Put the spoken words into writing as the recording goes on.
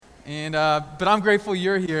And but I'm grateful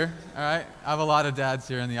you're here. All right, I have a lot of dads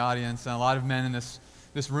here in the audience, and a lot of men in this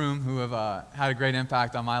room who have had a great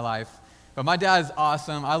impact on my life. But my dad is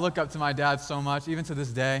awesome. I look up to my dad so much, even to this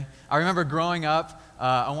day. I remember growing up,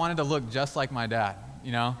 I wanted to look just like my dad,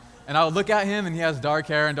 you know. And I would look at him, and he has dark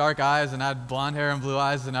hair and dark eyes, and I had blonde hair and blue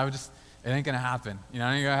eyes, and I would just, it ain't gonna happen, you know,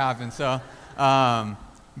 it ain't gonna happen. So,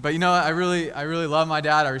 but you know, I really love my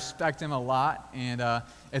dad. I respect him a lot, and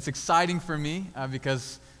it's exciting for me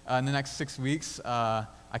because in the next 6 weeks, I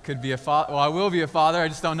could be a father. Well, I will be a father. I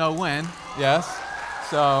just don't know when. Yes.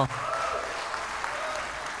 So,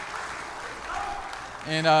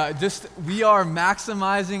 and we are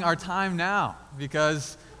maximizing our time now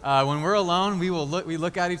because when we're alone, we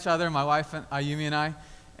look at each other, my wife Ayumi and I,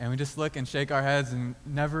 and we just look and shake our heads and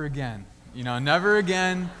never again. You know, never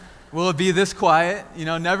again will it be this quiet. You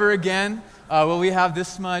know, never again will we have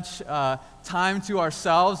this much time to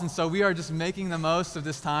ourselves. And so we are just making the most of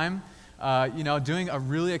this time, you know, doing a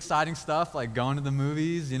really exciting stuff like going to the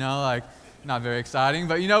movies, you know, like not very exciting.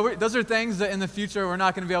 But, you know, those are things that in the future we're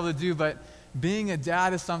not going to be able to do. But being a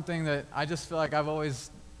dad is something that I just feel like I've always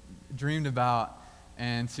dreamed about.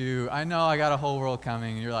 And I know I got a whole world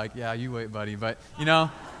coming. And you're like, yeah, you wait, buddy. But, you know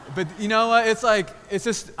what? It's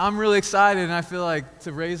just, I'm really excited. And I feel like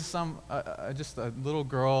to raise just a little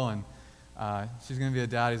girl, and she's going to be a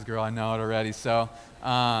daddy's girl. I know it already. So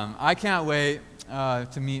I can't wait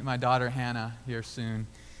to meet my daughter, Hannah, here soon.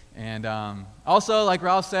 And also, like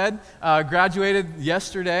Ralph said, graduated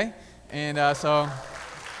yesterday. And so,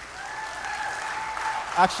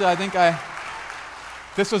 actually, I think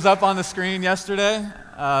this was up on the screen yesterday.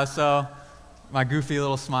 So my goofy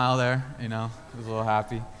little smile there, you know, was a little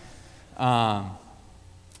happy.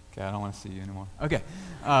 Okay, I don't want to see you anymore. Okay.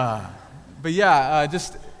 But yeah,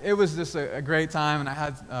 it was just a great time, and I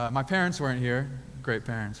had, my parents weren't here. Great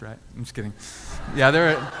parents, right? I'm just kidding. Yeah,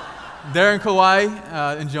 they're in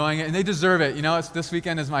Kauai enjoying it, and they deserve it. You know, this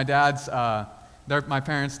weekend is my my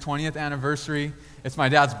parents' 20th anniversary. It's my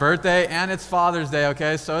dad's birthday, and it's Father's Day,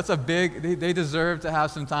 okay? So it's they deserve to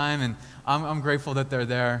have some time, and I'm grateful that they're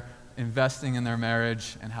there investing in their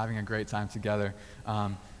marriage and having a great time together.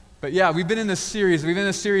 But yeah, we've been in this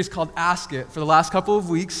series called Ask It for the last couple of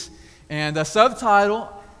weeks, and the subtitle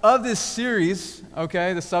of this series,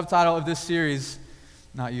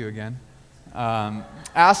 not you again, the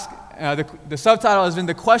subtitle has been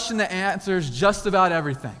The Question That Answers Just About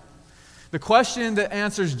Everything. The question that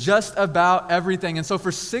answers just about everything. And so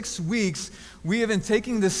for 6 weeks, we have been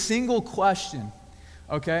taking this single question,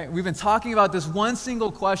 okay? We've been talking about this one single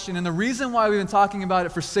question, and the reason why we've been talking about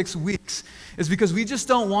it for 6 weeks is because we just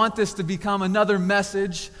don't want this to become another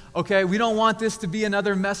message, okay? We don't want this to be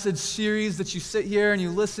another message series that you sit here and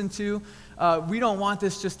you listen to. We don't want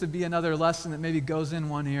this just to be another lesson that maybe goes in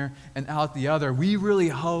one ear and out the other. We really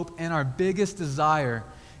hope, and our biggest desire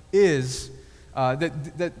is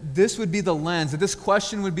that this would be the lens, that this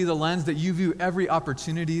question would be the lens that you view every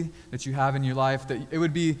opportunity that you have in your life, that it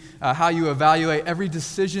would be how you evaluate every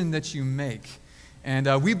decision that you make.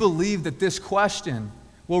 And we believe that this question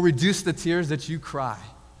will reduce the tears that you cry.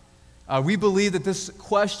 We believe that this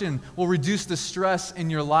question will reduce the stress in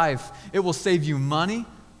your life. It will save you money.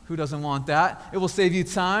 Who doesn't want that? It will save you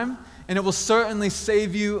time, and it will certainly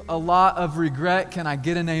save you a lot of regret. Can I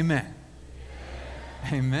get an amen?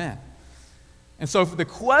 Amen. And so for the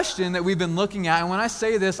question that we've been looking at, and when I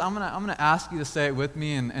say this, I'm gonna ask you to say it with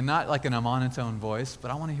me, and not like in a monotone voice, but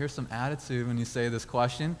I want to hear some attitude when you say this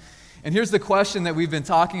question. And here's the question that we've been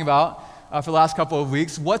talking about for the last couple of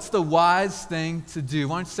weeks. What's the wise thing to do?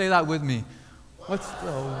 Why don't you say that with me? What's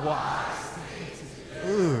the wise thing to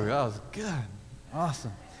do? Ooh, that was good.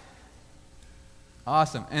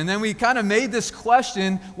 Awesome. And then we kind of made this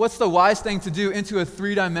question, what's the wise thing to do, into a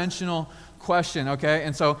three-dimensional question, okay?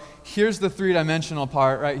 And so here's the three-dimensional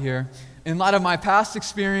part right here. In light of my past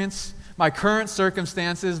experience, my current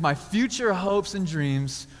circumstances, my future hopes and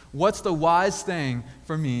dreams, what's the wise thing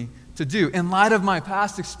for me to do in light of my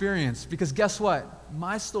past experience? Because guess what?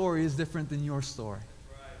 My story is different than your story.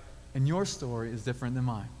 And your story is different than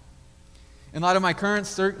mine. In light of my current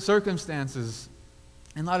circumstances,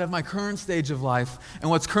 in light of my current stage of life and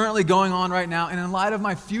what's currently going on right now, and in light of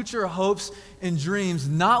my future hopes and dreams,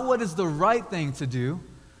 not what is the right thing to do,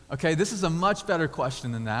 okay? This is a much better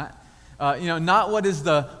question than that. Not what is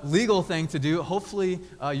the legal thing to do. Hopefully,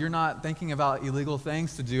 you're not thinking about illegal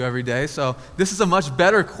things to do every day. So this is a much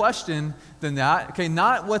better question than that. Okay,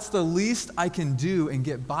 not what's the least I can do and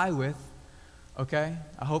get by with. Okay,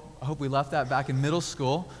 I hope we left that back in middle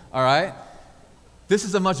school. All right. This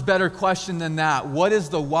is a much better question than that. What is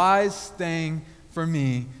the wise thing for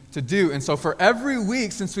me to do? And so for every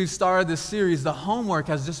week since we've started this series, the homework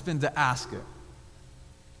has just been to ask it.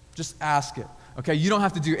 Just ask it. Okay, you don't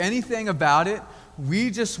have to do anything about it. We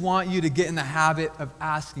just want you to get in the habit of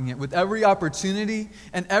asking it. With every opportunity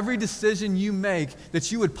and every decision you make,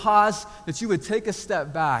 that you would pause, that you would take a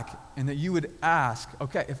step back, and that you would ask,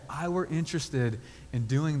 okay, if I were interested in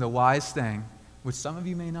doing the wise thing, which some of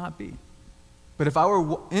you may not be, but if I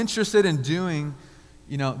were interested in doing,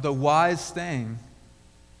 the wise thing,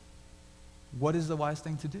 what is the wise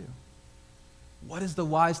thing to do? What is the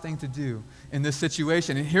wise thing to do in this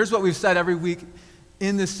situation? And here's what we've said every week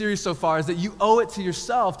in this series so far, is that you owe it to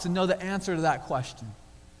yourself to know the answer to that question.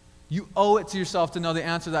 You owe it to yourself to know the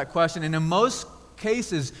answer to that question. And in most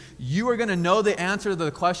cases, you are going to know the answer to the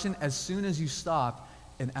question as soon as you stop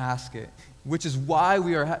and ask it, which is why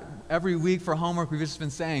we are, every week for homework, we've just been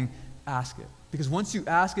saying, ask it. Because once you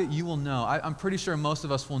ask it, you will know. I'm pretty sure most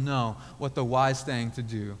of us will know what the wise thing to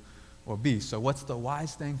do will be. So what's the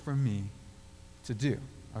wise thing for me to do?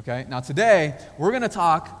 Okay? Now today, we're going to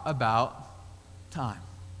talk about time.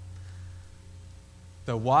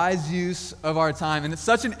 The wise use of our time. And it's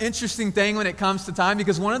such an interesting thing when it comes to time,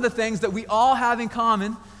 because one of the things that we all have in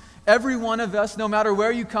common, every one of us, no matter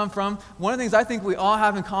where you come from, one of the things I think we all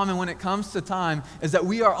have in common when it comes to time is that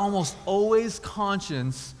we are almost always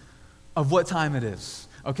conscious of what time it is.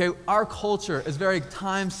 Okay? Our culture is very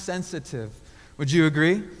time sensitive. Would you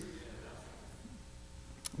agree?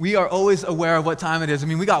 We are always aware of what time it is. I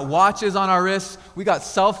mean, we got watches on our wrists. We got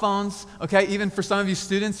cell phones, okay? Even for some of you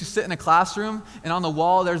students, you sit in a classroom, and on the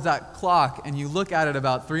wall, there's that clock, and you look at it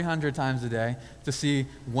about 300 times a day to see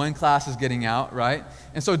when class is getting out, right?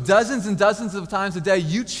 And so dozens and dozens of times a day,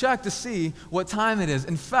 you check to see what time it is.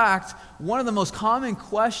 In fact, one of the most common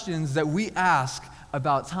questions that we ask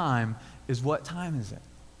about time is, what time is it?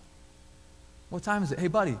 What time is it? Hey,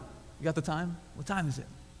 buddy, you got the time? What time is it?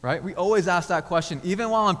 Right? We always ask that question. Even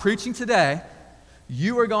while I'm preaching today,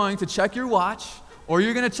 you are going to check your watch or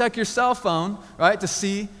you're going to check your cell phone, right, to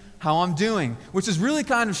see how I'm doing, which is really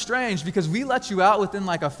kind of strange because we let you out within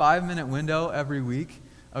like a 5-minute window every week,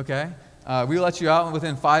 okay? We let you out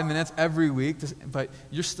within 5 minutes every week, but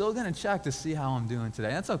you're still going to check to see how I'm doing today.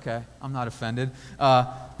 That's okay. I'm not offended.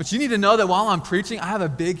 But you need to know that while I'm preaching, I have a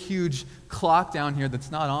big, huge clock down here that's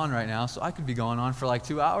not on right now, so I could be going on for like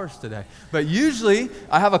 2 hours today. But usually,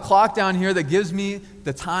 I have a clock down here that gives me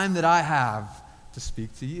the time that I have to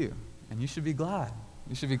speak to you. And you should be glad.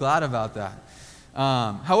 You should be glad about that.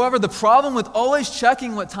 However, the problem with always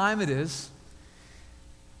checking what time it is,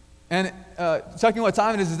 and checking what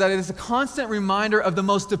time it is that it is a constant reminder of the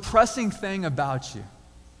most depressing thing about you.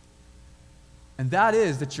 And that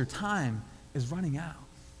is that your time is running out.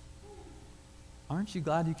 Aren't you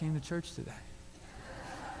glad you came to church today?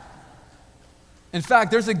 In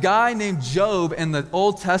fact, there's a guy named Job in the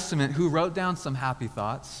Old Testament who wrote down some happy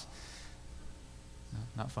thoughts. No,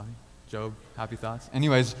 not funny. Job, happy thoughts.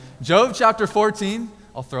 Anyways, Job chapter 14.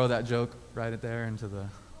 I'll throw that joke right there into the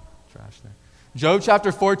trash there. Job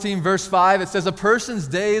chapter 14, verse 5, it says, a person's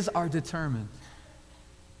days are determined.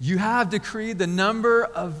 You have decreed the number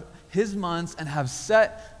of his months and have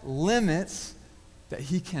set limits that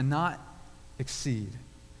he cannot exceed.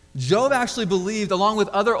 Job actually believed, along with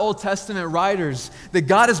other Old Testament writers, that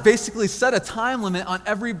God has basically set a time limit on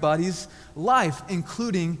everybody's life,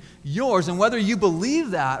 including yours. And whether you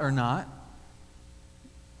believe that or not,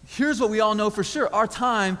 here's what we all know for sure. Our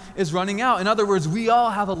time is running out. In other words, we all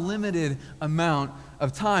have a limited amount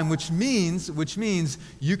of time, which means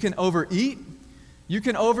you can overeat, you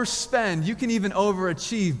can overspend, you can even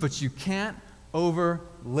overachieve, but you can't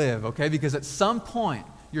overlive, okay? Because at some point,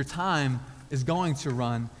 your time is going to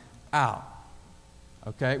run out,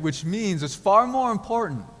 okay? Which means it's far more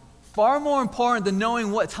important than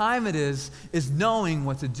knowing what time it is knowing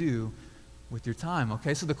what to do with your time,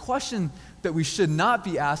 okay? So the question that we should not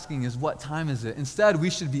be asking is, what time is it? Instead, we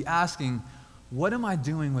should be asking, what am I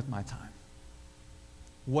doing with my time?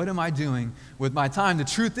 What am I doing with my time? The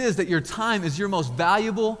truth is that your time is your most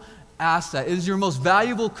valuable asset. It is your most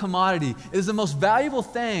valuable commodity. It is the most valuable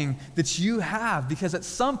thing that you have, because at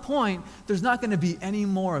some point, there's not going to be any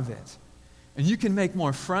more of it. And you can make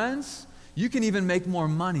more friends, you can even make more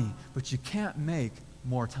money, but you can't make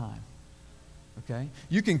more time. Okay?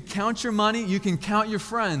 You can count your money, you can count your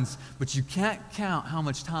friends, but you can't count how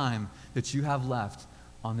much time that you have left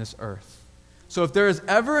on this earth. So if there is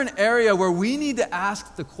ever an area where we need to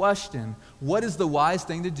ask the question, what is the wise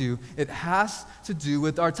thing to do? It has to do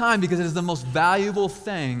with our time, because it is the most valuable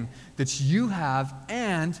thing that you have,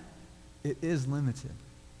 and it is limited.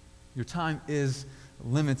 Your time is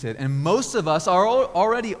limited. And most of us are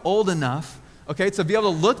already old enough, okay? To be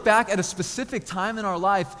able to look back at a specific time in our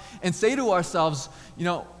life and say to ourselves,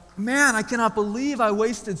 man, I cannot believe I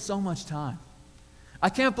wasted so much time. I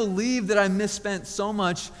can't believe that I misspent so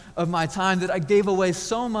much of my time, that I gave away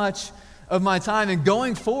so much of my time. And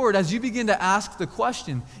going forward, as you begin to ask the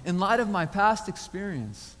question, in light of my past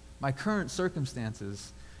experience, my current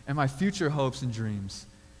circumstances, and my future hopes and dreams,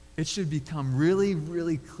 it should become really,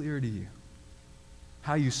 really clear to you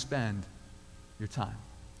how you spend your time.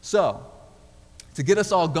 So, to get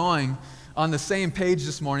us all going on the same page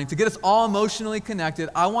this morning, to get us all emotionally connected,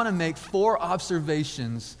 I want to make 4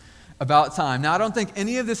 observations about time. Now, I don't think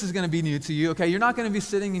any of this is going to be new to you, okay? You're not going to be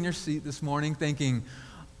sitting in your seat this morning thinking,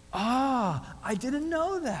 I didn't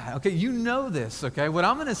know that. Okay, you know this, okay? What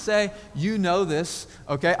I'm going to say, you know this,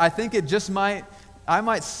 okay? I think I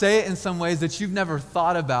might say it in some ways that you've never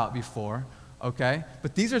thought about before, okay?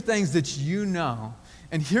 But these are things that you know.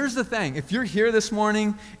 And here's the thing. If you're here this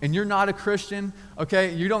morning and you're not a Christian,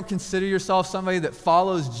 okay, you don't consider yourself somebody that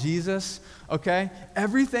follows Jesus, okay,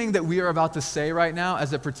 everything that we are about to say right now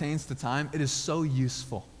as it pertains to time, it is so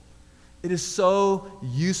useful. It is so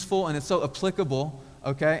useful and it's so applicable,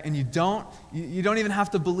 okay? And you don't even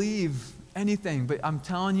have to believe anything, but I'm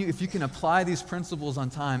telling you, if you can apply these principles on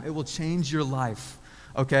time, it will change your life,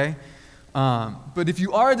 okay? But if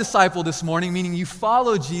you are a disciple this morning, meaning you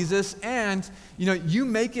follow Jesus and you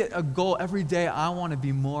make it a goal every day, I want to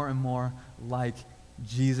be more and more like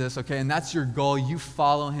Jesus, okay? And that's your goal. You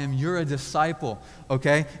follow him. You're a disciple,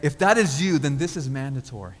 okay? If that is you, then this is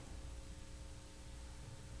mandatory.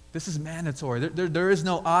 This is mandatory. There is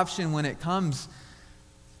no option when it comes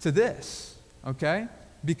to this, okay?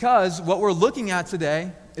 Because what we're looking at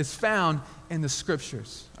today is found in the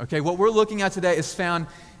Scriptures, okay? What we're looking at today is found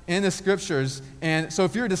in the Scriptures. And so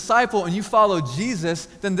if you're a disciple and you follow Jesus,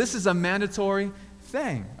 then this is a mandatory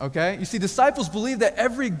thing, okay? You see, disciples believe that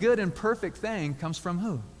every good and perfect thing comes from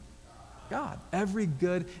who? God. Every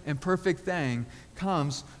good and perfect thing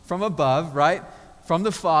comes from above, right? From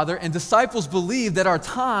the Father. And disciples believe that our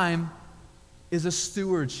time is a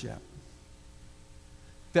stewardship.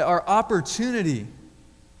 That our opportunity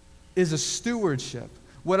is a stewardship.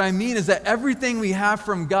 What I mean is that everything we have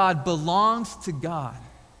from God belongs to God,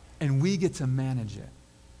 and we get to manage it.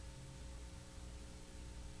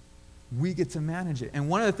 We get to manage it. And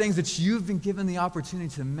one of the things that you've been given the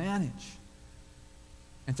opportunity to manage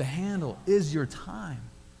and to handle is your time.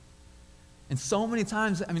 And so many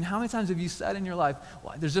times, how many times have you said in your life,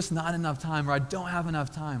 well, there's just not enough time, or I don't have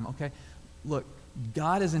enough time, okay? Look,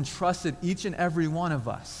 God has entrusted each and every one of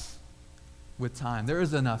us with time. There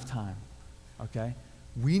is enough time, okay?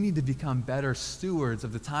 We need to become better stewards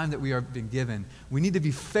of the time that we are being given. We need to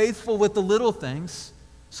be faithful with the little things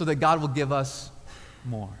so that God will give us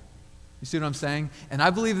more. You see what I'm saying? And I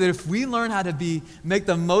believe that if we learn how to make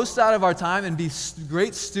the most out of our time and be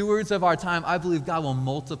great stewards of our time, I believe God will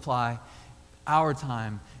multiply our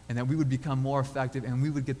time and that we would become more effective and we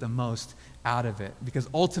would get the most out of it. Because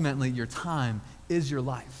ultimately, your time is your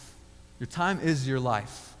life. Your time is your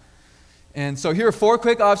life. And so here are 4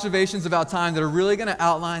 quick observations about time that are really going to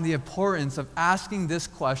outline the importance of asking this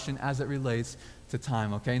question as it relates to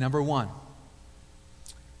time, okay? Number 1,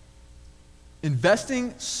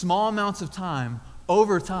 investing small amounts of time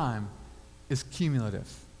over time is cumulative,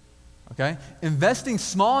 okay? Investing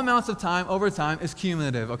small amounts of time over time is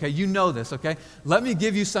cumulative, okay? You know this, okay? Let me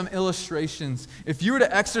give you some illustrations. If you were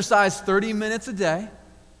to exercise 30 minutes a day,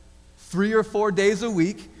 3 or 4 days a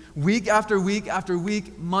week after week after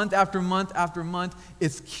week, month after month after month,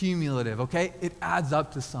 it's cumulative, okay? It adds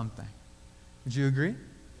up to something. Would you agree?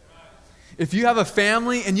 If you have a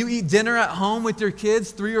family and you eat dinner at home with your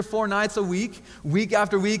kids 3 or 4 nights a week, week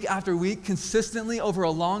after week after week, consistently over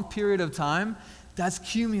a long period of time, that's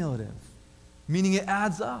cumulative, meaning it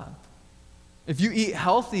adds up. If you eat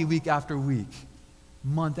healthy week after week,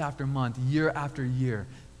 month after month, year after year,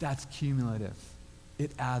 that's cumulative.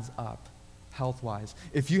 It adds up. Health-wise.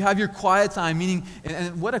 If you have your quiet time, meaning,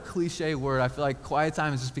 and what a cliche word, I feel like quiet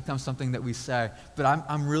time has just become something that we say, but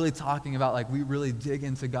I'm really talking about like we really dig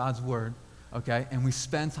into God's Word, okay, and we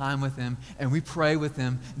spend time with Him, and we pray with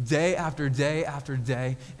Him day after day after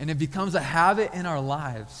day, and it becomes a habit in our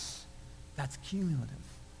lives. That's cumulative.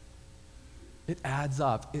 It adds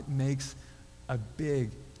up. It makes a big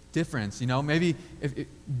difference. Maybe if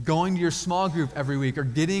going to your small group every week or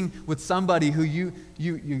getting with somebody who you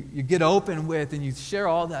get open with and you share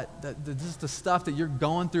all just the stuff that you're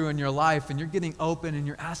going through in your life and you're getting open and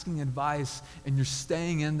you're asking advice and you're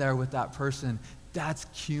staying in there with that person, that's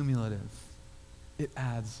cumulative. It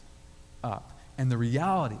adds up. And the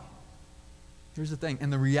reality, here's the thing,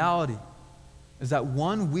 and the reality is that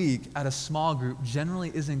 1 week at a small group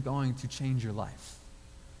generally isn't going to change your life.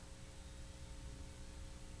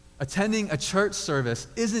 Attending a church service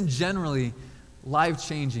isn't generally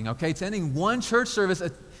life-changing, okay? Attending one church service,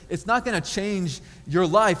 it's not going to change your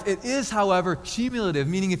life. It is, however, cumulative,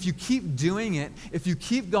 meaning if you keep doing it, if you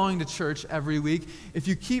keep going to church every week, if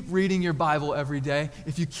you keep reading your Bible every day,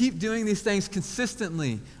 if you keep doing these things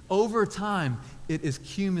consistently over time, it is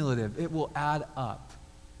cumulative. It will add up.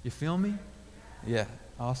 You feel me? Yeah,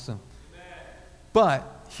 awesome. But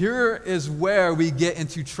here is where we get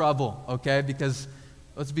into trouble, okay? Because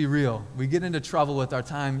let's be real. We get into trouble with our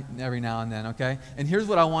time every now and then, okay? And here's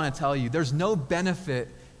what I want to tell you. There's no benefit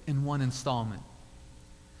in one installment.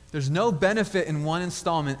 There's no benefit in one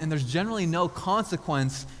installment, and there's generally no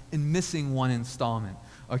consequence in missing one installment,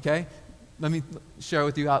 okay? Let me share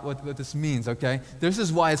with you what this means, okay? This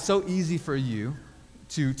is why it's so easy for you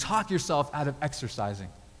to talk yourself out of exercising,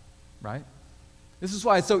 right? This is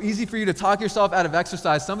why it's so easy for you to talk yourself out of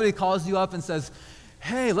exercise. Somebody calls you up and says,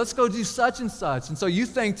 hey, let's go do such and such. And so you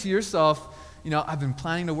think to yourself, I've been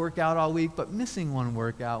planning to work out all week, but missing one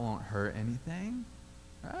workout won't hurt anything,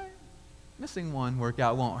 right? Missing one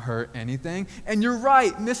workout won't hurt anything. And you're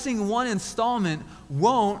right, missing one installment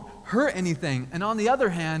won't hurt anything. And on the other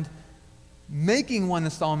hand, making one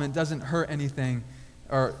installment doesn't hurt anything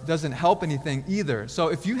or doesn't help anything either. So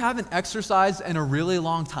if you haven't exercised in a really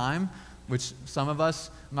long time, which some of us,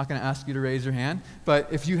 I'm not going to ask you to raise your hand, but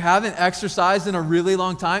if you haven't exercised in a really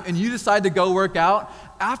long time and you decide to go work out,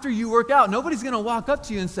 after you work out, nobody's going to walk up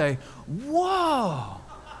to you and say, whoa,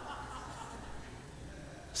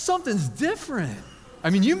 something's different.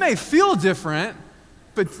 I mean, you may feel different,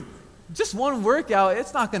 but just one workout,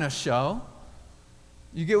 it's not going to show.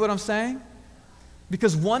 You get what I'm saying?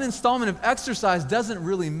 Because one installment of exercise doesn't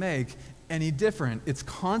really make any different. It's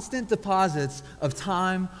constant deposits of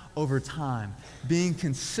time over time, being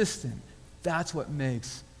consistent. That's what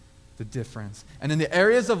makes the difference. And in the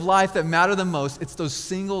areas of life that matter the most, it's those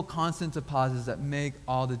single constant deposits that make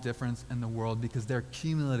all the difference in the world because they're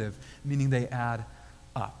cumulative, meaning they add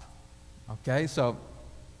up. Okay, so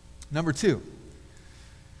number 2,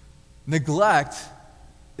 neglect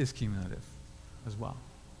is cumulative as well.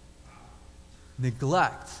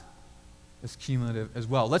 Neglect is cumulative as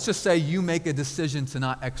well. Let's just say you make a decision to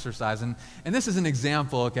not exercise. And this is an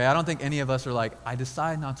example, okay? I don't think any of us are like, I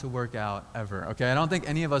decide not to work out ever, okay? I don't think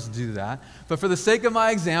any of us do that. But for the sake of my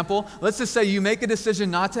example, let's just say you make a decision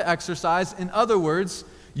not to exercise. In other words,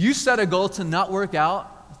 you set a goal to not work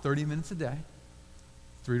out 30 minutes a day,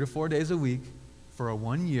 3 to 4 days a week for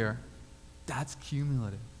 1 year. That's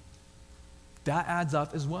cumulative. That adds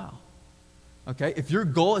up as well. Okay? If your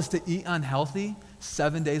goal is to eat unhealthy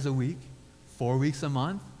 7 days a week, 4 weeks a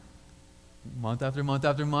month, month after month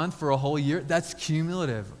after month for a whole year, that's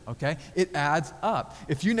cumulative, okay? It adds up.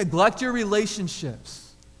 If you neglect your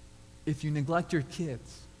relationships, if you neglect your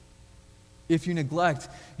kids, if you neglect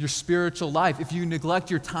your spiritual life, if you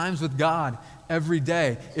neglect your times with God every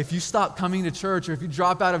day, if you stop coming to church, or if you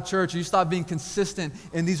drop out of church, or you stop being consistent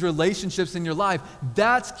in these relationships in your life,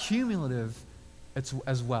 that's cumulative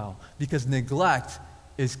as well, because neglect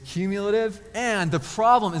is cumulative, and the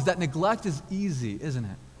problem is that neglect is easy, isn't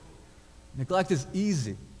it? Neglect is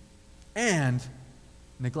easy, and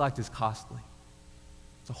neglect is costly.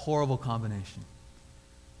 It's a horrible combination.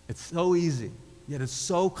 It's so easy, yet it's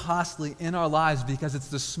so costly in our lives because it's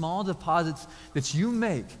the small deposits that you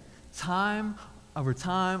make time over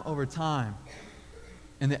time over time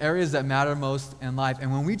in the areas that matter most in life.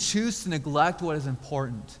 And when we choose to neglect what is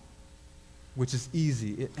important, which is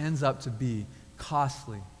easy, it ends up to be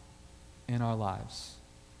costly in our lives.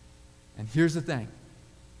 And here's the thing.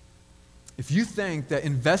 If you think that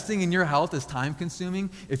investing in your health is time consuming,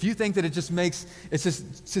 if you think that it just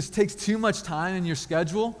takes too much time in your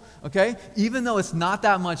schedule, okay? Even though it's not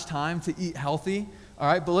that much time to eat healthy, all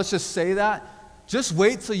right, but let's just say that, just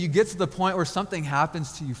wait till you get to the point where something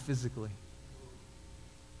happens to you physically.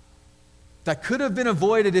 That could have been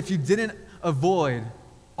avoided if you didn't avoid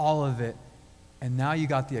all of it. And now you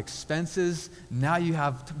got the expenses, now you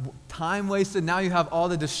have time wasted, now you have all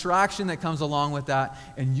the distraction that comes along with that,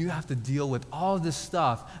 and you have to deal with all this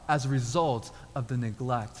stuff as a result of the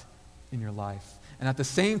neglect in your life. And at the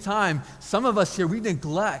same time, some of us here, we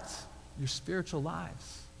neglect your spiritual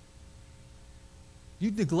lives. You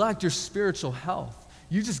neglect your spiritual health.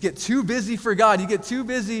 You just get too busy for God. You get too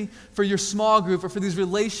busy for your small group or for these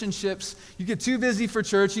relationships. You get too busy for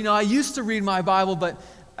church. I used to read my Bible, but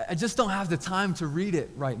I just don't have the time to read it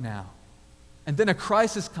right now. And then a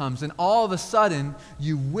crisis comes, and all of a sudden,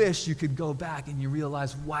 you wish you could go back and you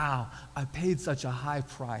realize, wow, I paid such a high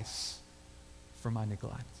price for my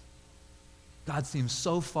neglect. God seems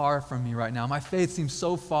so far from me right now. My faith seems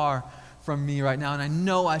so far from me right now, and I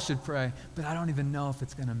know I should pray, but I don't even know if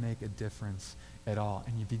it's going to make a difference at all.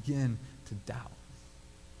 And you begin to doubt.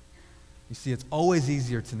 You see, it's always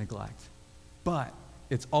easier to neglect, but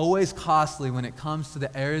it's always costly when it comes to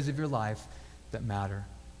the areas of your life that matter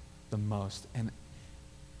the most.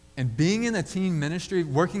 And being in a teen ministry,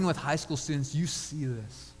 working with high school students, you see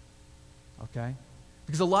this, okay?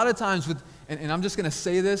 Because a lot of times and I'm just going to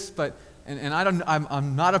say this, but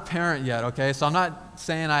I'm not a parent yet, okay? So I'm not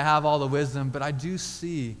saying I have all the wisdom, but I do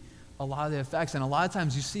see a lot of the effects. And a lot of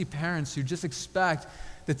times you see parents who just expect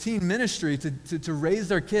the teen ministry to raise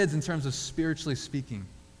their kids in terms of spiritually speaking.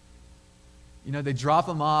 You know, they drop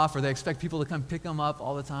them off or they expect people to come pick them up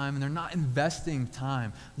all the time, and they're not investing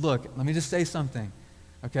time. Look, let me just say something,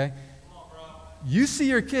 okay? You see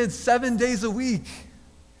your kids 7 days a week.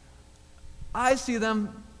 I see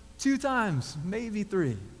them 2 times, maybe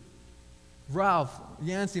 3. Ralph,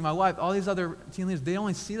 Yancy, my wife, all these other teen leaders, they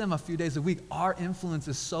only see them a few days a week. Our influence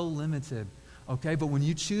is so limited, okay? But when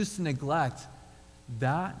you choose to neglect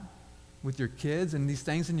that with your kids and these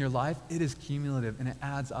things in your life, it is cumulative and it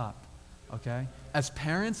adds up, okay? As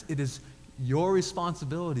parents, it is your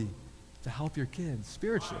responsibility to help your kids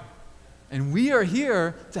spiritually. And we are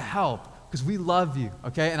here to help because we love you,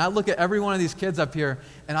 okay? And I look at every one of these kids up here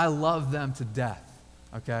and I love them to death,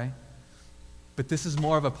 okay? But this is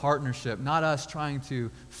more of a partnership, not us trying to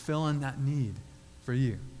fill in that need for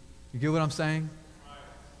you. You get what I'm saying?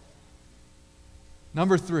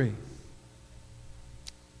 Number 3,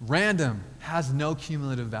 random has no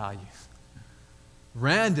cumulative value.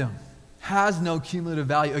 Random has no cumulative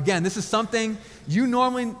value. Again, this is something you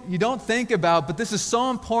don't think about, but this is so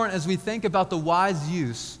important as we think about the wise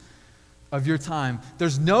use of your time.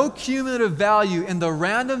 There's no cumulative value in the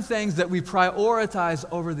random things that we prioritize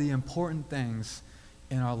over the important things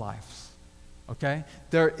in our lives. Okay?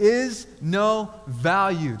 There is no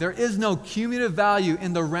value. There is no cumulative value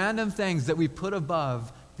in the random things that we put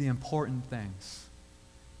above the important things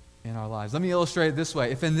in our lives. Let me illustrate it this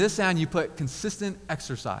way. If in this hand you put consistent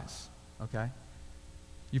exercise, okay?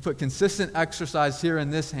 You put consistent exercise here in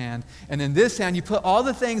this hand, and in this hand you put all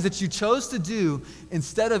the things that you chose to do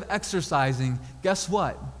instead of exercising. Guess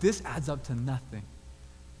what? This adds up to nothing.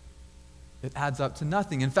 It adds up to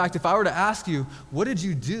nothing. In fact, if I were to ask you, what did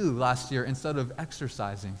you do last year instead of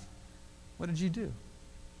exercising? What did you do?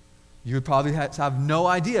 You would probably have no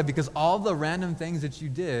idea because all the random things that you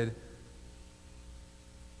did,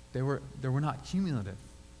 they were not cumulative.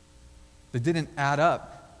 They didn't add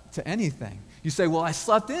up to anything. You say, well, I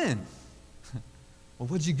slept in. Well,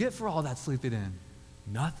 what'd you get for all that sleeping in?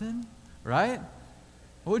 Nothing, right?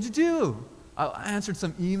 What'd you do? I answered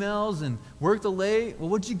some emails and worked late. Well,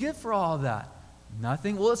 what'd you get for all of that?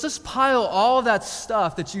 Nothing. Well, let's just pile all of that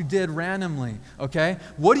stuff that you did randomly, okay?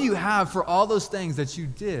 What do you have for all those things that you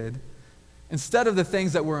did instead of the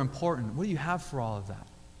things that were important? What do you have for all of that?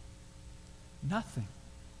 Nothing.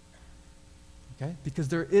 Okay? Because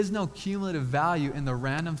there is no cumulative value in the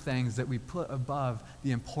random things that we put above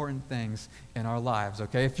the important things in our lives,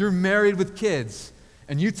 okay? If you're married with kids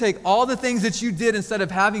and you take all the things that you did instead of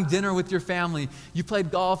having dinner with your family, you played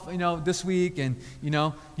golf, this week and,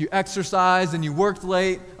 you exercised and you worked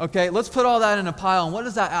late, okay? Let's put all that in a pile, and what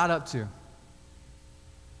does that add up to?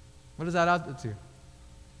 What does that add up to?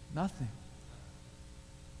 Nothing.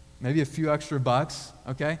 Maybe a few extra bucks,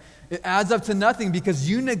 okay? It adds up to nothing because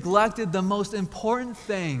you neglected the most important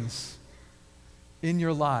things in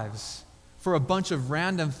your lives for a bunch of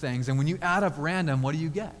random things. And when you add up random, what do you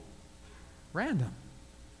get? Random.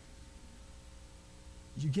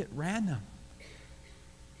 You get random.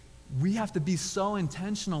 We have to be so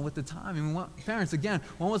intentional with the time. I mean, parents, again,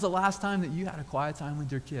 when was the last time that you had a quiet time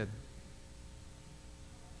with your kid?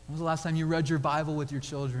 When was the last time you read your Bible with your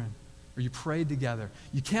children? Or you prayed together?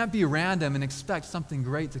 You can't be random and expect something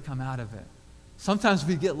great to come out of it. Sometimes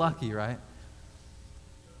we get lucky, right?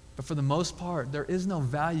 But for the most part, there is no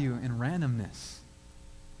value in randomness.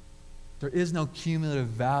 There is no cumulative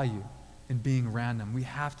value in being random. We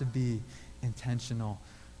have to be intentional,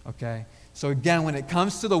 okay? So again, when it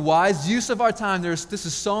comes to the wise use of our time, this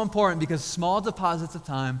is so important because small deposits of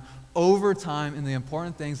time over time in the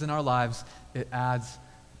important things in our lives, it adds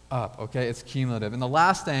up, okay? It's cumulative. And the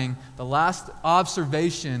last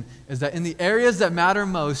observation is that in the areas that matter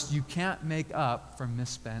most, you can't make up for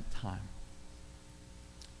misspent time.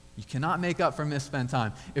 You cannot make up for misspent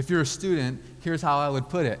time. If you're a student, here's how I would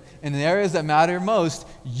put it. In the areas that matter most,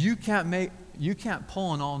 you can't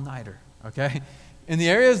pull an all-nighter, okay? In the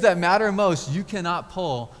areas that matter most, you cannot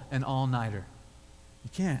pull an all-nighter. You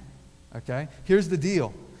can't, okay? Here's the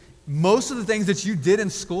deal. most of the things that you did in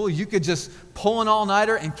school, you could just pull an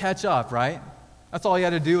all-nighter and catch up, right? That's all you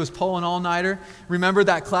had to do was pull an all-nighter. Remember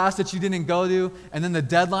that class that you didn't go to, and then the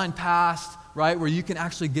deadline passed, right, where you can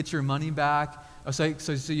actually get your money back. So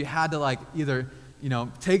you had to like either,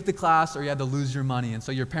 take the class or you had to lose your money. And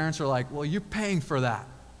so your parents are like, well, you're paying for that.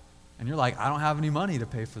 And you're like, I don't have any money to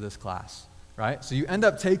pay for this class, right? So you end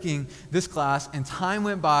up taking this class, and time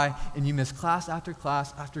went by, and you missed class after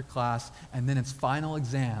class after class, and then it's final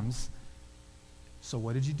exams. So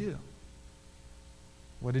what did you do?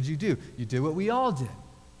 What did you do? You did what we all did.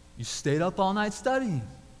 You stayed up all night studying.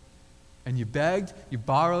 And you begged, you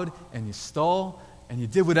borrowed, and you stole, and you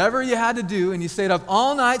did whatever you had to do, and you stayed up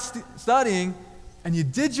all night studying, and you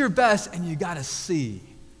did your best, and you got a C.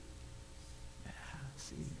 Yeah,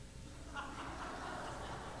 C.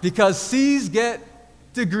 Because C's get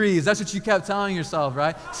degrees. That's what you kept telling yourself,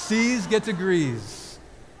 right? C's get degrees.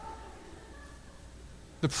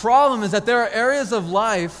 The problem is that there are areas of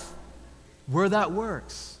life where that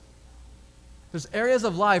works. There's areas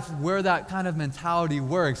of life where that kind of mentality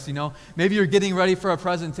works, Maybe you're getting ready for a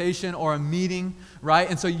presentation or a meeting, right?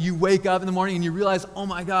 And so you wake up in the morning and you realize, oh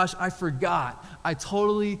my gosh, I forgot. I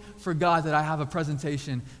totally forgot that I have a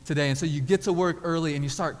presentation today. And so you get to work early and you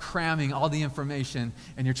start cramming all the information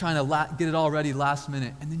and you're trying to get it all ready last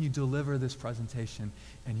minute. And then you deliver this presentation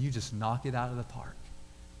and you just knock it out of the park.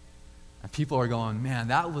 And people are going, man,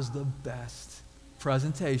 that was the best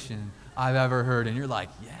presentation I've ever heard. And you're like,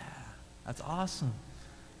 yeah. That's awesome,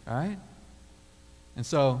 all right? And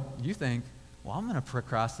so you think, well, I'm going to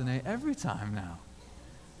procrastinate every time now,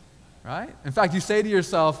 right? In fact, you say to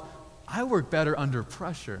yourself, I work better under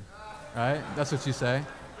pressure, right? That's what you say.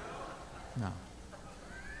 No.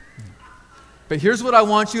 But here's what I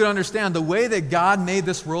want you to understand. The way that God made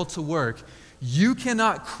this world to work, you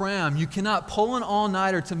cannot cram, you cannot pull an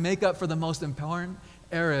all-nighter to make up for the most important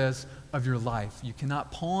areas of your life. You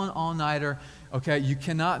cannot pull an all-nighter. Okay, you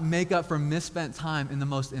cannot make up for misspent time in the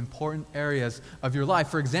most important areas of your life.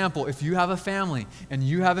 For example, if you have a family and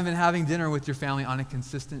you haven't been having dinner with your family on a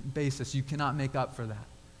consistent basis, you cannot make up for that.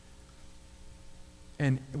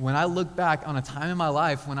 And when I look back on a time in my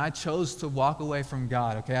life when I chose to walk away from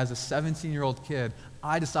God, okay, as a 17-year-old kid,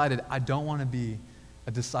 I decided I don't want to be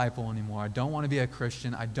a disciple anymore. I don't want to be a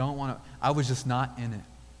Christian. I was just not in it,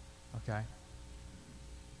 okay?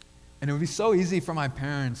 And it would be so easy for my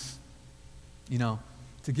parents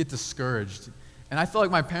to get discouraged. And I feel like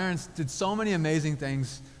my parents did so many amazing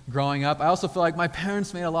things growing up. I also feel like my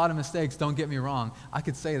parents made a lot of mistakes, don't get me wrong. I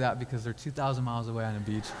could say that because they're 2,000 miles away on a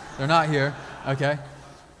beach. They're not here, okay?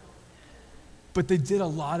 But they did a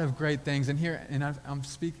lot of great things. And I'm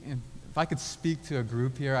speaking, if I could speak to a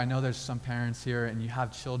group here, I know there's some parents here and you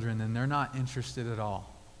have children and they're not interested at all,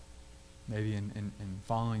 maybe in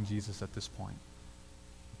following Jesus at this point,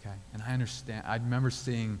 okay? And I understand. I remember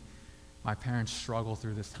seeing my parents struggle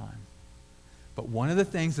through this time. But one of the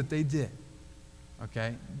things that they did,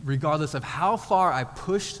 okay, regardless of how far I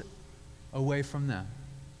pushed away from them,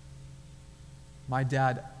 my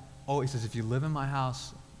dad always says, if you live in my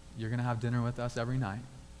house, you're going to have dinner with us every night,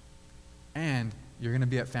 and you're going to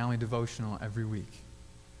be at family devotional every week.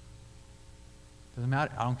 Doesn't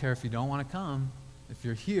matter. I don't care if you don't want to come. If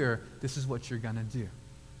you're here, this is what you're going to do.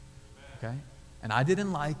 Okay? And I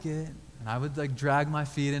didn't like it. And I would drag my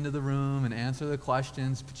feet into the room and answer the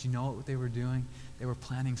questions, but you know what they were doing? They were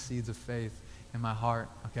planting seeds of faith in my heart,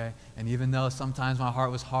 okay? And even though sometimes my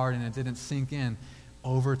heart was hard and it didn't sink in,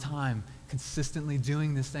 over time, consistently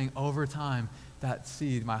doing this thing over time, that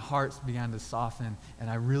seed, my heart began to soften. And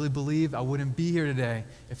I really believe I wouldn't be here today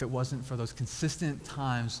if it wasn't for those consistent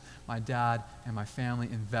times my dad and my family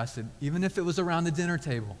invested. Even if it was around the dinner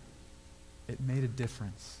table, it made a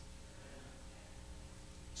difference.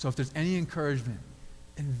 So if there's any encouragement,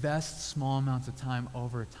 invest small amounts of time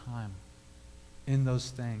over time in those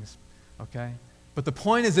things, okay? But the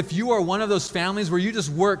point is, if you are one of those families where you just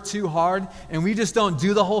work too hard and we just don't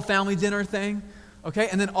do the whole family dinner thing, okay?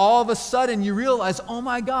 And then all of a sudden you realize, oh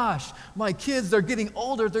my gosh, my kids, they're getting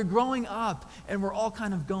older, they're growing up, and we're all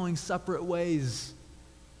kind of going separate ways.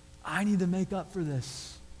 I need to make up for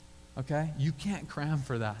this, okay? You can't cram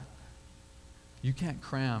for that. You can't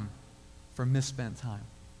cram for misspent time.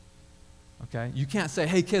 Okay? You can't say,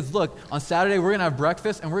 hey kids, look, on Saturday we're going to have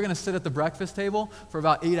breakfast and we're going to sit at the breakfast table for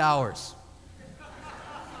about 8 hours.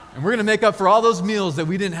 And we're going to make up for all those meals that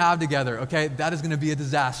we didn't have together, okay? That is going to be a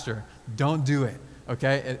disaster. Don't do it,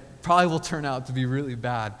 okay? It probably will turn out to be really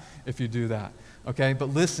bad if you do that, okay? But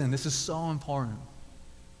listen, this is so important.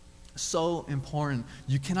 So important.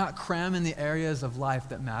 You cannot cram in the areas of life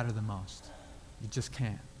that matter the most. You just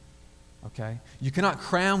can't, okay? You cannot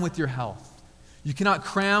cram with your health. You cannot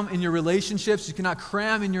cram in your relationships. You cannot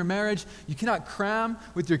cram in your marriage. You cannot cram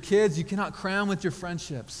with your kids. You cannot cram with your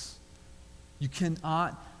friendships. You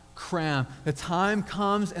cannot cram. The time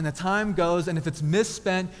comes and the time goes, and if it's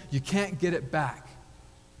misspent, you can't get it back.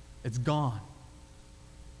 It's gone.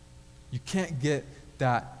 You can't get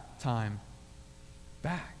that time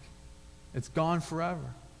back. It's gone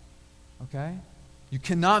forever. Okay? You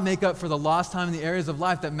cannot make up for the lost time in the areas of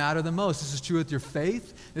life that matter the most. This is true with your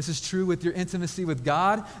faith. This is true with your intimacy with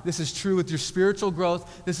God. This is true with your spiritual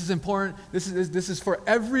growth. This is important. This is for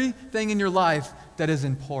everything in your life that is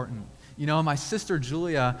important. You know, my sister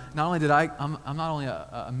Julia, I'm not only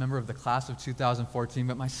a member of the class of 2014,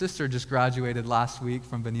 but my sister just graduated last week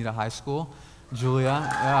from Bonita High School. Julia,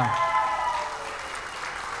 yeah.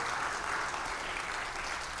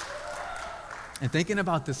 And thinking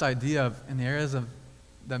about this idea of in the areas of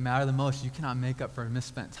that matter the most, you cannot make up for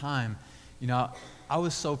misspent time. You know, I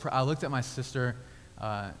was so proud. I looked at my sister,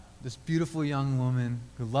 this beautiful young woman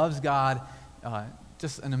who loves God,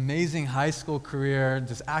 just an amazing high school career,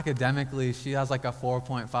 just academically. She has like a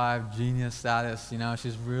 4.5 genius status. You know,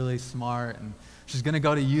 she's really smart, and she's going to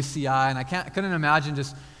go to UCI. And I couldn't imagine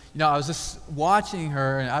just, you know, I was just watching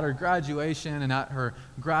her at her graduation and at her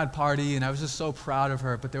grad party, and I was just so proud of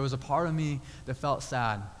her. But there was a part of me that felt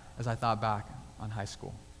sad as I thought back on high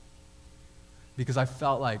school, because I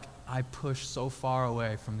felt like I pushed so far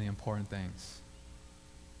away from the important things.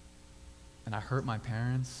 And I hurt my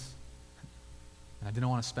parents, and I didn't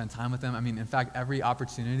want to spend time with them. I mean, in fact, every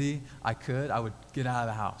opportunity I would get out of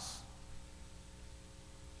the house.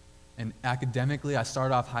 And academically, I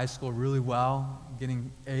started off high school really well,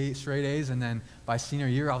 getting straight A's, and then by senior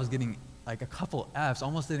year, I was getting like a couple F's,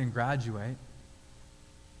 almost didn't graduate.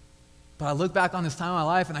 But I look back on this time of my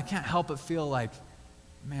life, and I can't help but feel like,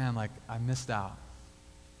 man, like I missed out.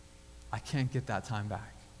 I can't get that time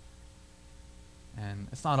back. And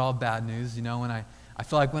it's not all bad news, you know, when I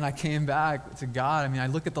feel like when I came back to God, I mean, I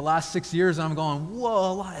look at the last 6 years, and I'm going,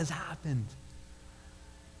 whoa, a lot has happened.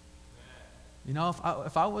 You know,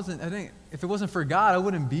 if it wasn't for God, I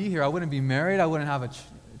wouldn't be here. I wouldn't be married. I wouldn't have a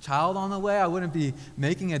child on the way. I wouldn't be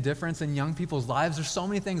making a difference in young people's lives. There's so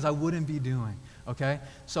many things I wouldn't be doing, okay?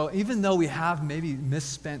 So even though we have maybe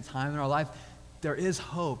misspent time in our life, there is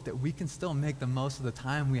hope that we can still make the most of the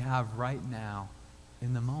time we have right now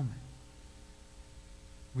in the moment.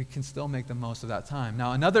 We can still make the most of that time.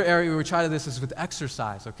 Now, another area where we try this is with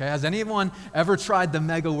exercise, okay? Has anyone ever tried the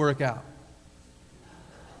mega workout?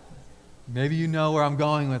 Maybe you know where I'm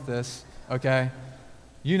going with this, okay?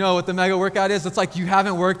 You know what the mega workout is. It's like you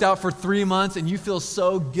haven't worked out for 3 months and you feel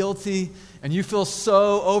so guilty and you feel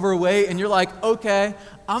so overweight and you're like, okay,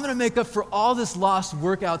 I'm going to make up for all this lost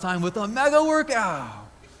workout time with a mega workout.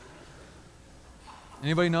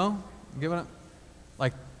 Anybody know? Give it up.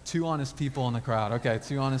 Like 2 honest people in the crowd. Okay,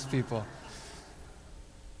 2 honest people.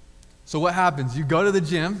 So what happens? You go to the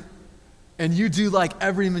gym and you do like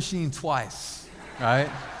every machine twice, right?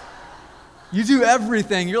 You do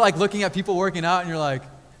everything. You're like looking at people working out and you're like,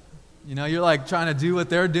 you know, you're like trying to do what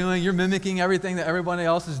they're doing. You're mimicking everything that everybody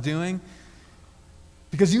else is doing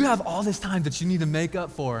because you have all this time that you need to make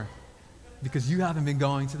up for because you haven't been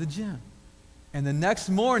going to the gym. And the next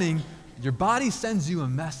morning, your body sends you a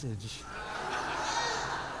message.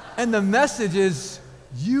 And the message is,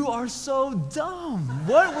 you are so dumb.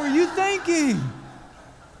 What were you thinking?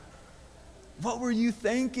 What were you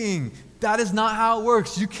thinking? That is not how it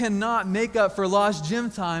works. You cannot make up for lost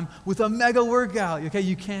gym time with a mega workout. Okay,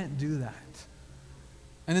 you can't do that.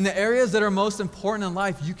 And in the areas that are most important in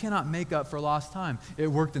life, you cannot make up for lost time. It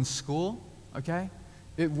worked in school, okay?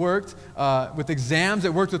 It worked with exams.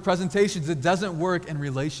 It worked with presentations. It doesn't work in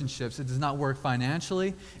relationships. It does not work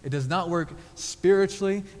financially. It does not work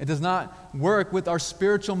spiritually. It does not work with our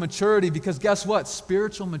spiritual maturity because guess what?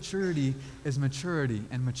 Spiritual maturity is maturity,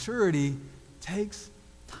 and maturity takes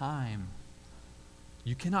time.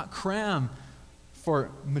 You cannot cram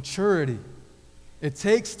for maturity. It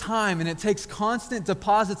takes time, and it takes constant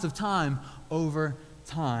deposits of time over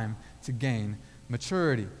time to gain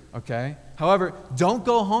maturity, okay? However, don't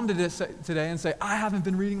go home today and say, I haven't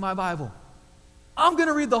been reading my Bible. I'm going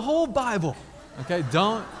to read the whole Bible, okay?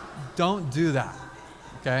 Don't do that,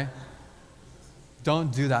 okay?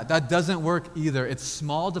 Don't do that. That doesn't work either. It's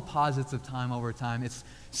small deposits of time over time. It's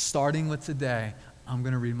starting with today. I'm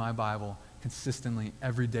going to read my Bible consistently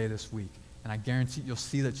every day this week. And I guarantee you'll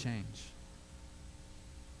see the change.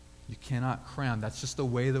 You cannot cram. That's just the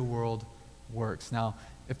way the world works. Now,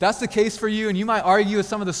 if that's the case for you, and you might argue with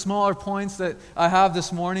some of the smaller points that I have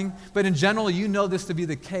this morning, but in general, you know this to be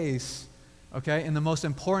the case, okay, in the most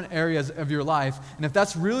important areas of your life. And if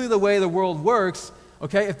that's really the way the world works,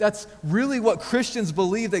 okay, if that's really what Christians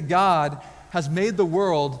believe that God has made the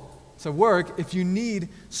world to work, if you need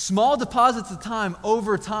small deposits of time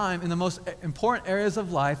over time in the most important areas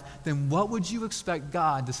of life, then what would you expect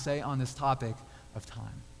God to say on this topic of time?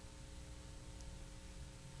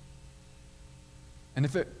 And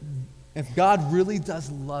if God really does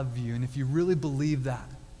love you, and if you really believe that,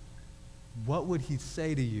 what would he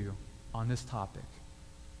say to you on this topic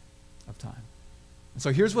of time? And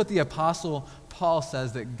so here's what the Apostle Paul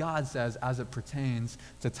says that God says as it pertains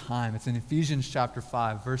to time. It's in Ephesians chapter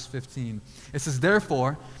 5, verse 15. It says,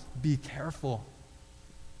 therefore, be careful.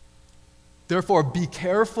 Therefore, be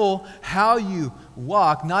careful how you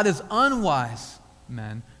walk, not as unwise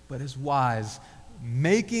men, but as wise,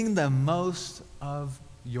 making the most of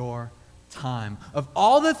your time. Of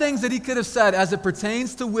all the things that he could have said as it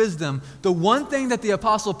pertains to wisdom, the one thing that the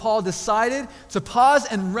Apostle Paul decided to pause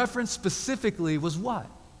and reference specifically was what?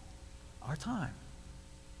 Our time.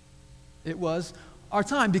 It was our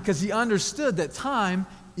time, because he understood that time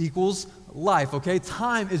equals life, okay?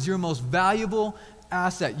 Time is your most valuable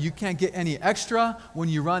asset. You can't get any extra. When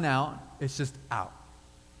you run out, it's just out.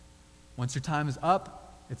 Once your time is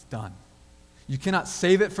up, it's done. You cannot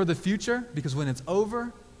save it for the future, because when it's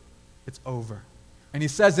over, it's over. And he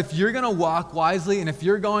says if you're going to walk wisely and if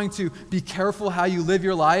you're going to be careful how you live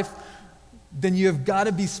your life, then you have got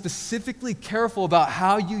to be specifically careful about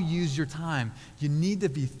how you use your time. You need to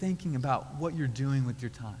be thinking about what you're doing with your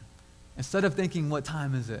time. Instead of thinking, what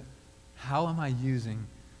time is it? How am I using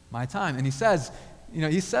my time? And he says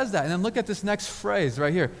that. And then look at this next phrase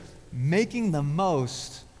right here. Making the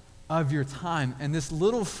most of your time. And this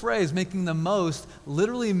little phrase, making the most,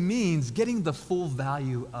 literally means getting the full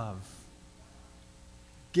value of.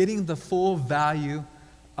 Getting the full value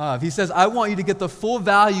of. He says, I want you to get the full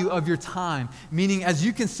value of your time. Meaning, as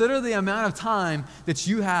you consider the amount of time that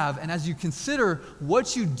you have, and as you consider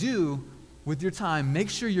what you do with your time, make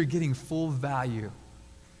sure you're getting full value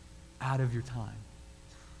out of your time.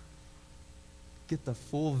 Get the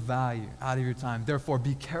full value out of your time. Therefore,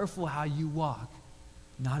 be careful how you walk.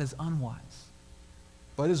 Not as unwise,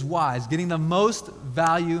 but as wise, getting the most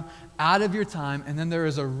value out of your time. And then there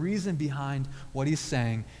is a reason behind what he's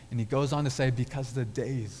saying. And he goes on to say, because the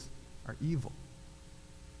days are evil.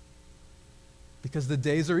 Because the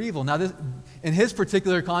days are evil. Now, this, in his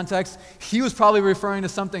particular context, he was probably referring to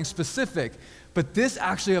something specific. But this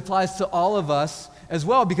actually applies to all of us as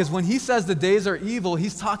well, because when he says the days are evil,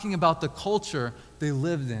 he's talking about the culture they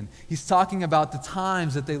lived in. He's talking about the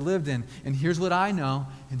times that they lived in. And here's what I know,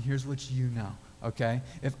 and here's what you know, okay?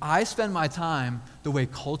 If I spend my time the way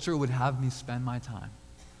culture would have me spend my time,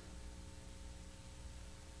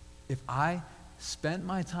 if I spent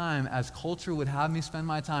my time as culture would have me spend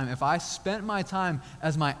my time, if I spent my time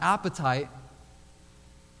as my appetite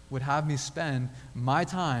would have me spend my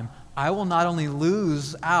time, I will not only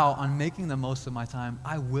lose out on making the most of my time,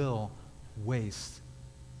 I will waste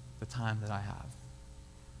the time that I have.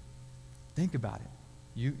 Think about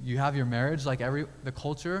it. You have your marriage like the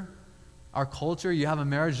culture, our culture, you have a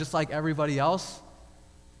marriage just like everybody else.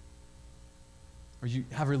 Or you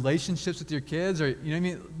have relationships with your kids, or you know what I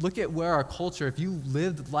mean? Look at where our culture, if you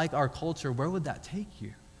lived like our culture, where would that take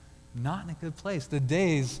you? Not in a good place. The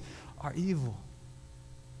days are evil.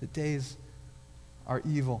 The days are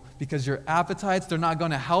evil because your appetites, they're not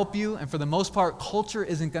going to help you. And for the most part, culture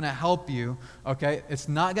isn't going to help you, okay? It's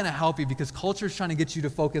not going to help you because culture is trying to get you to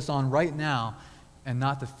focus on right now and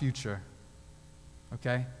not the future,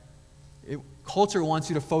 okay? Culture wants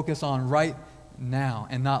you to focus on right now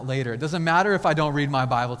and not later. It doesn't matter if I don't read my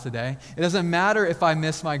Bible today. It doesn't matter if I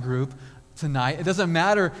miss my group tonight. It doesn't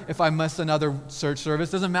matter if I miss another church service.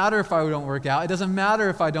 It doesn't matter if I don't work out. It doesn't matter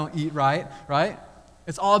if I don't eat right?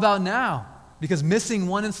 It's all about now, because missing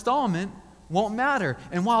one installment won't matter.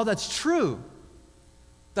 And while that's true,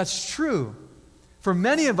 for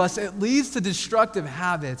many of us, it leads to destructive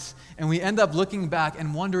habits, and we end up looking back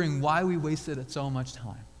and wondering why we wasted so much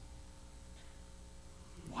time.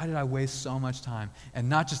 Why did I waste so much time? And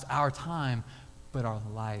not just our time, but our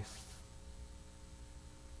life.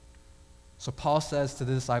 So Paul says to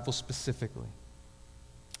the disciples specifically,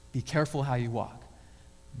 be careful how you walk,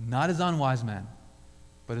 not as unwise men,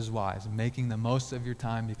 but as wise, making the most of your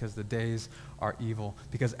time because the days are evil.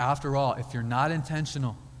 Because after all, if you're not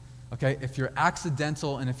intentional, okay, if you're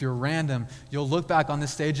accidental and if you're random, you'll look back on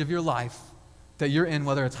this stage of your life that you're in,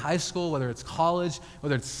 whether it's high school, whether it's college,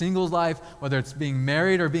 whether it's singles life, whether it's being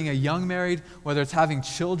married or being a young married, whether it's having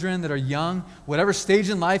children that are young, whatever stage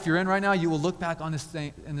in life you're in right now, you will look back on this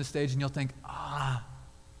stage and you'll think, I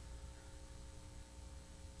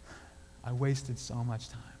wasted so much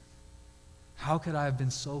time. How could I have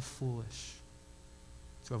been so foolish?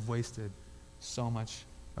 to have wasted so much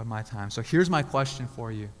of my time. So here's my question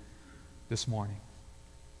for you this morning.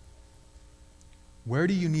 Where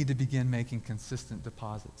do you need to begin making consistent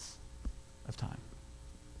deposits of time?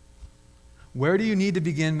 Where do you need to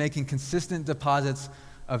begin making consistent deposits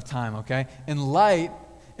of time, okay? In light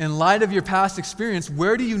of your past experience,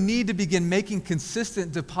 where do you need to begin making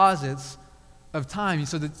consistent deposits of time?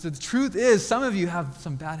 So the truth is, some of you have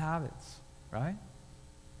some bad habits, right?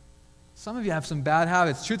 Some of you have some bad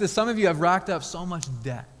habits. The truth is, some of you have racked up so much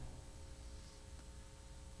debt.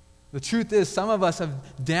 The truth is, some of us have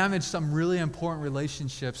damaged some really important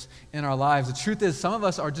relationships in our lives. The truth is, some of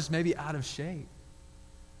us are just maybe out of shape.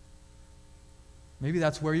 Maybe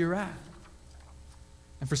that's where you're at.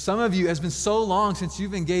 And for some of you, it's been so long since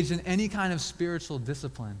you've engaged in any kind of spiritual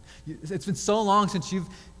discipline. It's been so long since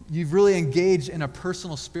you've really engaged in a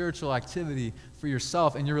personal spiritual activity for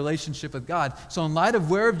yourself and your relationship with God. So in light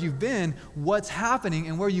of where you've been, what's happening,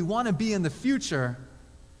 and where you want to be in the future,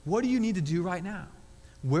 what do you need to do right now?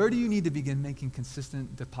 Where do you need to begin making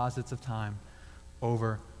consistent deposits of time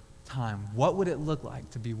over time? What would it look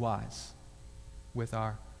like to be wise with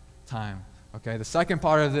our time? Okay, the second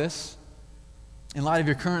part of this, in light of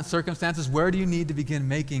your current circumstances, where do you need to begin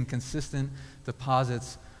making consistent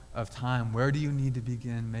deposits of time? Where do you need to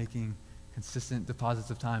begin making consistent deposits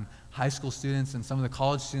of time? High school students and some of the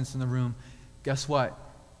college students in the room, guess what?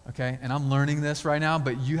 Okay, and I'm learning this right now,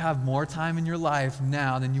 but you have more time in your life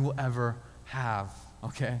now than you will ever have,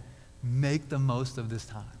 okay? Make the most of this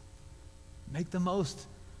time. Make the most.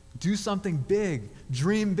 Do something big.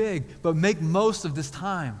 Dream big, but make most of this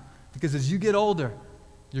time. Because as you get older,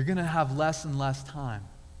 you're going to have less and less time.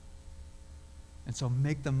 And so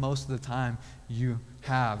make the most of the time you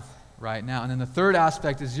have right now. And then the third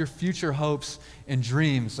aspect is your future hopes and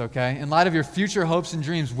dreams, okay? In light of your future hopes and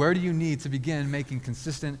dreams, where do you need to begin making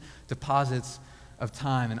consistent deposits of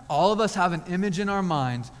time? And all of us have an image in our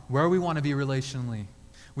mind where we want to be relationally.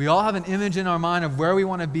 We all have an image in our mind of where we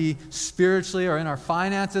want to be spiritually, or in our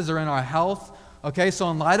finances, or in our health. Okay, so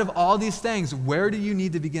in light of all these things, where do you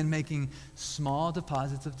need to begin making small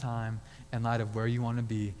deposits of time in light of where you want to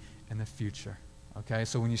be in the future? Okay,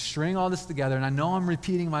 so when you string all this together, and I know I'm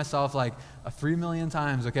repeating myself like 3 million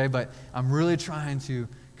times, okay, but I'm really trying to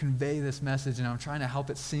convey this message, and I'm trying to help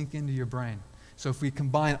it sink into your brain. So if we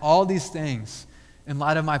combine all these things, in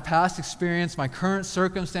light of my past experience, my current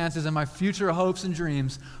circumstances, and my future hopes and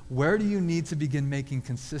dreams, where do you need to begin making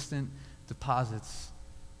consistent deposits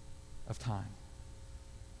of time?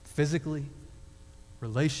 Physically,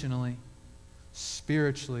 relationally,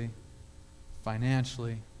 spiritually,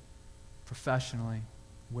 financially, professionally,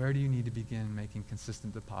 where do you need to begin making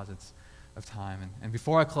consistent deposits of time? And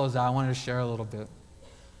before I close out, I wanted to share a little bit.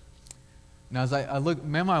 Now, as I look,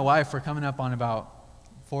 me and my wife are coming up on about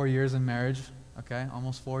 4 years in marriage, okay,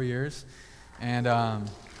 almost 4 years. And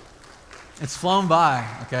it's flown by,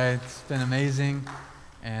 okay? It's been amazing.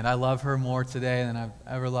 And I love her more today than I've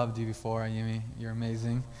ever loved you before, Ayumi. You're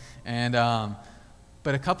amazing. And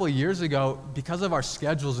but a couple of years ago, because of our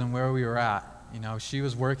schedules and where we were at, she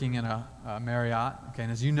was working in a Marriott. Okay,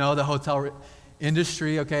 and as you know, the hotel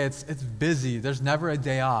industry, okay, it's busy. There's never a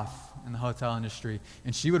day off in the hotel industry.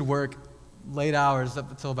 And she would work late hours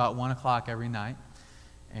up until about 1 o'clock every night.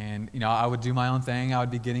 And I would do my own thing. I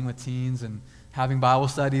would be getting with teens and having Bible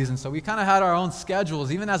studies, and so we kind of had our own schedules.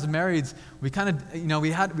 Even as marrieds, we kind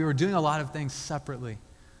of, we were doing a lot of things separately,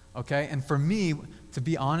 okay? And for me, to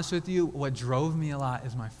be honest with you, what drove me a lot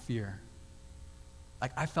is my fear.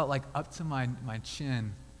 Like, I felt like up to my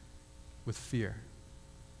chin with fear.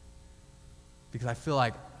 Because I feel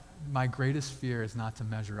like my greatest fear is not to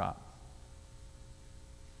measure up.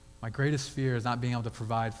 My greatest fear is not being able to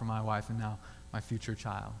provide for my wife and now my future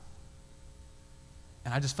child.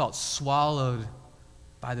 And I just felt swallowed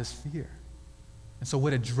by this fear. And so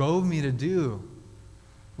what it drove me to do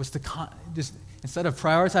was to just, instead of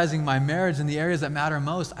prioritizing my marriage in the areas that matter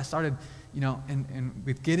most, I started,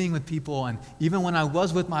 with getting with people. And even when I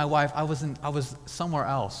was with my wife, I was somewhere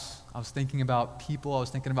else. I was thinking about people. I was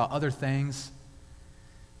thinking about other things.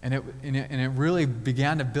 And it really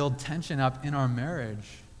began to build tension up in our marriage.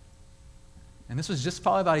 And this was just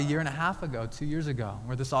probably about 1.5 years ago, 2 years ago,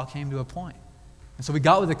 where this all came to a point. And so we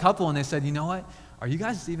got with a couple, and they said, you know what? Are you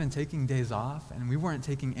guys even taking days off? And we weren't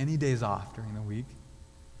taking any days off during the week.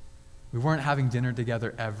 We weren't having dinner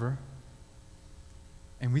together ever.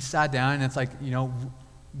 And we sat down, and it's like,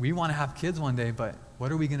 we want to have kids one day, but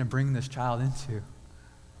what are we going to bring this child into?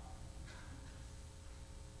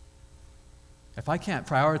 If I can't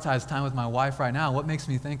prioritize time with my wife right now, what makes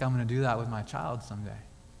me think I'm going to do that with my child someday?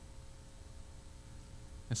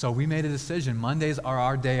 And so we made a decision. Mondays are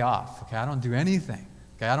our day off. Okay, I don't do anything.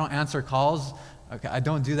 Okay, I don't answer calls. Okay, I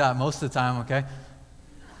don't do that most of the time, okay?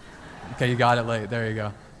 Okay, you got it late. There you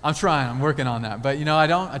go. I'm trying. I'm working on that. But,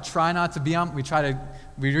 I try not to be on.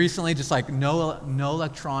 We recently just like no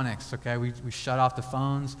electronics, okay? We shut off the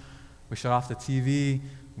phones. We shut off the TV.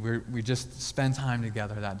 We just spend time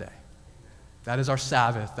together that day. That is our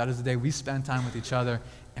Sabbath. That is the day we spend time with each other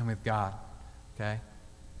and with God, okay?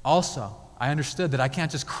 Also, I understood that I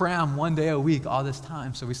can't just cram one day a week all this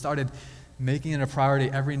time. So we started making it a priority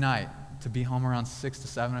every night to be home around 6 to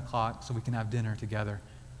 7 o'clock so we can have dinner together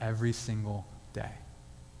every single day.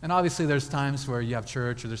 And obviously there's times where you have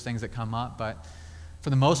church or there's things that come up, but for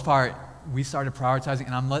the most part, we started prioritizing,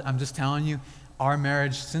 and I'm just telling you, our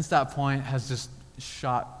marriage since that point has just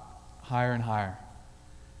shot higher and higher.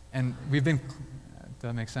 And does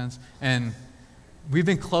that make sense? And we've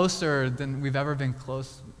been closer than we've ever been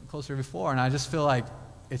closer before, and I just feel like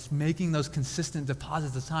it's making those consistent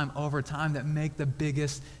deposits of time over time that make the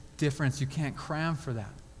biggest difference. You can't cram for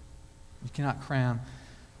that. You cannot cram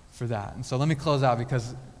for that. And so let me close out,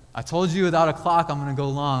 because I told you without a clock I'm going to go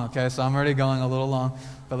long, okay? So I'm already going a little long.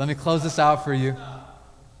 But let me close this out for you.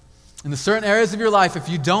 In the certain areas of your life, if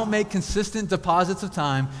you don't make consistent deposits of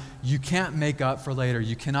time, you can't make up for later.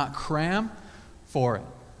 You cannot cram for it.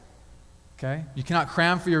 Okay? You cannot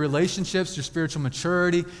cram for your relationships, your spiritual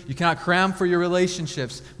maturity. You cannot cram for your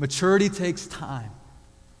relationships. Maturity takes time.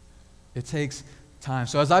 It takes time.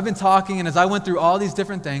 So as I've been talking and as I went through all these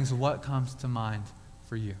different things, what comes to mind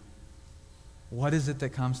for you? What is it that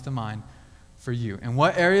comes to mind for you? And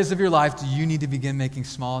what areas of your life do you need to begin making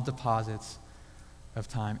small deposits of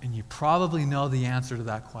time? And you probably know the answer to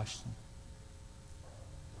that question.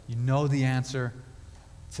 You know the answer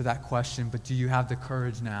to that question, but do you have the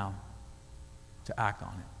courage now to act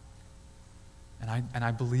on it? And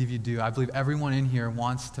I believe you do. I believe everyone in here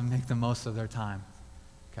wants to make the most of their time.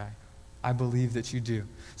 Okay? I believe that you do.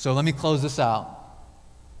 So let me close this out.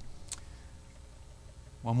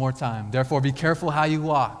 One more time. Therefore, be careful how you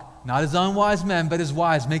walk, not as unwise men, but as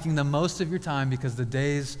wise, making the most of your time, because the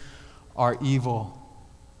days are evil.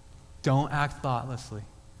 Don't act thoughtlessly,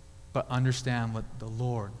 but understand what the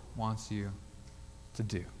Lord wants you to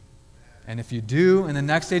do. And if you do, in the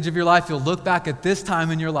next stage of your life, you'll look back at this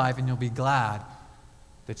time in your life and you'll be glad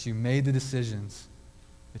that you made the decisions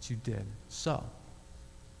that you did. So,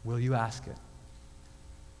 will you ask it?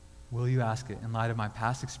 Will you ask it in light of my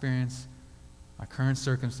past experience, my current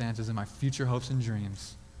circumstances, and my future hopes and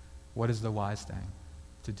dreams? What is the wise thing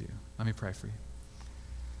to do? Let me pray for you.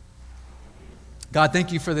 God,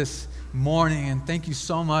 thank you for this morning, and thank you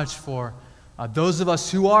so much for those of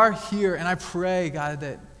us who are here. And I pray, God,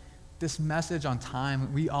 that this message on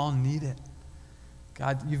time, we all need it.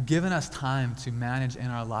 God, you've given us time to manage in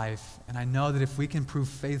our life, and I know that if we can prove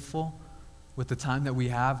faithful with the time that we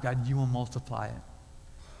have, God, you will multiply it.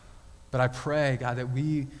 But I pray, God, that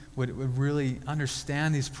we would really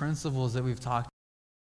understand these principles that we've talked